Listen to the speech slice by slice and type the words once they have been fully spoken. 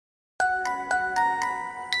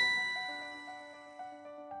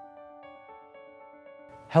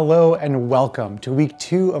Hello and welcome to week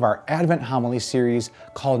 2 of our Advent homily series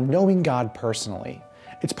called Knowing God Personally.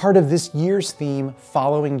 It's part of this year's theme,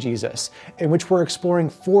 Following Jesus, in which we're exploring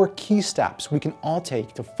 4 key steps we can all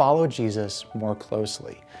take to follow Jesus more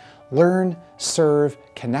closely. Learn, serve,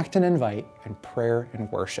 connect and invite, and prayer and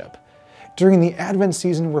worship. During the Advent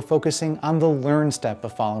season, we're focusing on the learn step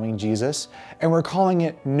of following Jesus, and we're calling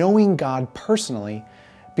it Knowing God Personally,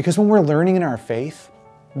 because when we're learning in our faith,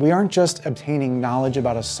 we aren't just obtaining knowledge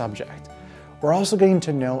about a subject. We're also getting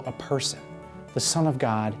to know a person, the Son of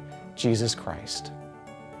God, Jesus Christ.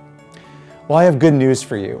 Well, I have good news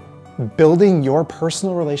for you. Building your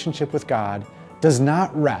personal relationship with God does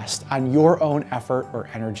not rest on your own effort or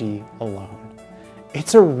energy alone.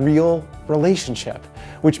 It's a real relationship,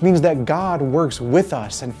 which means that God works with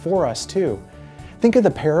us and for us too. Think of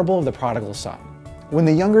the parable of the prodigal son. When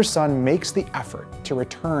the younger son makes the effort to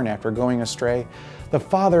return after going astray, the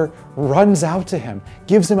father runs out to him,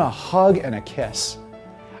 gives him a hug and a kiss.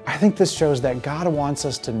 I think this shows that God wants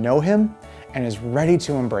us to know him and is ready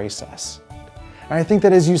to embrace us. And I think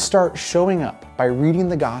that as you start showing up by reading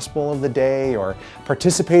the gospel of the day or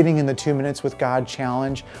participating in the 2 Minutes with God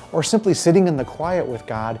challenge or simply sitting in the quiet with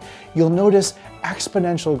God, you'll notice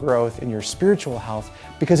exponential growth in your spiritual health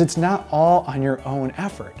because it's not all on your own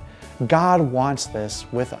effort. God wants this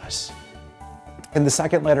with us. In the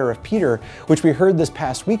second letter of Peter, which we heard this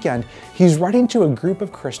past weekend, he's writing to a group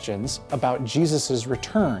of Christians about Jesus'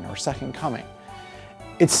 return or second coming.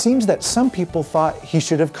 It seems that some people thought he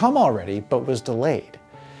should have come already, but was delayed.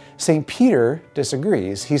 St. Peter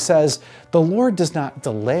disagrees. He says, "The Lord does not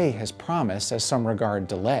delay his promise as some regard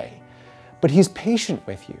delay, but he's patient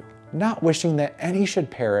with you, not wishing that any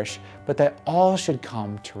should perish, but that all should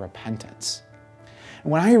come to repentance."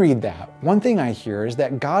 And when I read that, one thing I hear is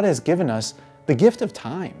that God has given us the gift of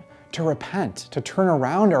time to repent, to turn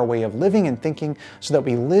around our way of living and thinking so that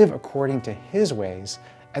we live according to his ways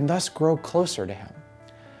and thus grow closer to him.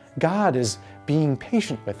 God is being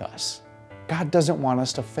patient with us. God doesn't want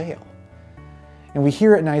us to fail. And we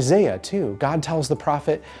hear it in Isaiah too. God tells the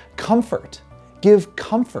prophet, give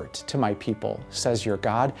comfort to my people, says your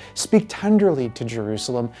God. Speak tenderly to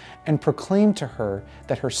Jerusalem and proclaim to her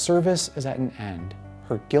that her service is at an end.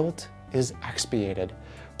 Her guilt is expiated.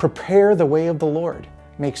 Prepare the way of the Lord.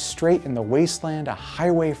 Make straight in the wasteland a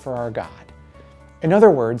highway for our God. In other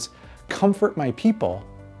words, comfort my people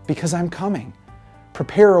because I'm coming.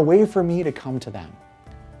 Prepare a way for me to come to them.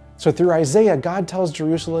 So through Isaiah, God tells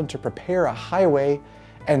Jerusalem to prepare a highway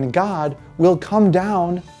and God will come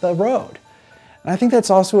down the road. And I think that's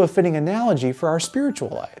also a fitting analogy for our spiritual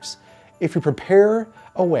lives. If we prepare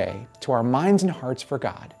a way to our minds and hearts for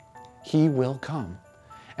God, he will come.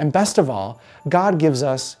 And best of all, God gives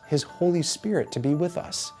us his Holy Spirit to be with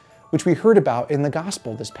us, which we heard about in the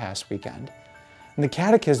gospel this past weekend. And the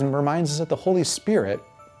Catechism reminds us that the Holy Spirit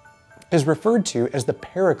is referred to as the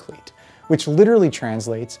Paraclete, which literally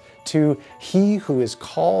translates to he who is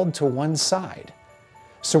called to one side.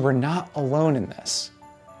 So we're not alone in this.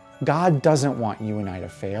 God doesn't want you and I to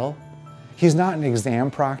fail. He's not an exam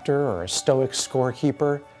proctor or a stoic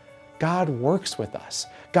scorekeeper. God works with us.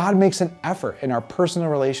 God makes an effort in our personal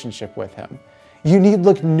relationship with him. You need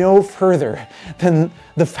look no further than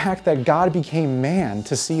the fact that God became man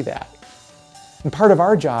to see that. And part of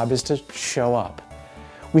our job is to show up.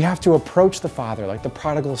 We have to approach the Father like the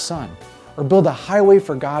prodigal son, or build a highway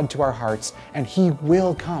for God to our hearts, and he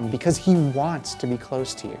will come because he wants to be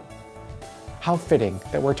close to you. How fitting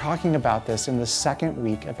that we're talking about this in the second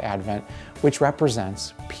week of Advent, which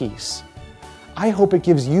represents peace. I hope it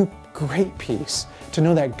gives you great peace to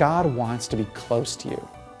know that God wants to be close to you.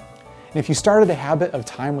 And if you started a habit of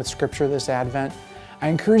time with Scripture this Advent, I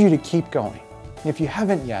encourage you to keep going. And if you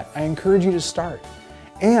haven't yet, I encourage you to start.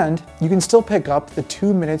 And you can still pick up the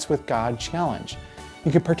 2 Minutes with God challenge.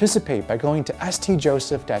 You can participate by going to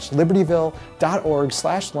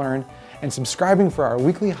stjoseph-libertyville.org/learn and subscribing for our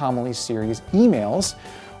weekly homily series emails,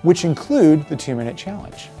 which include the 2-minute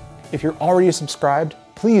challenge. If you're already subscribed,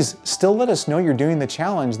 please still let us know you're doing the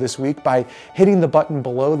challenge this week by hitting the button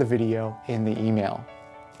below the video in the email.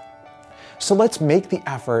 So let's make the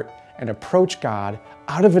effort and approach God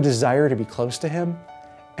out of a desire to be close to him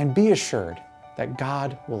and be assured that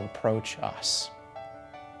God will approach us.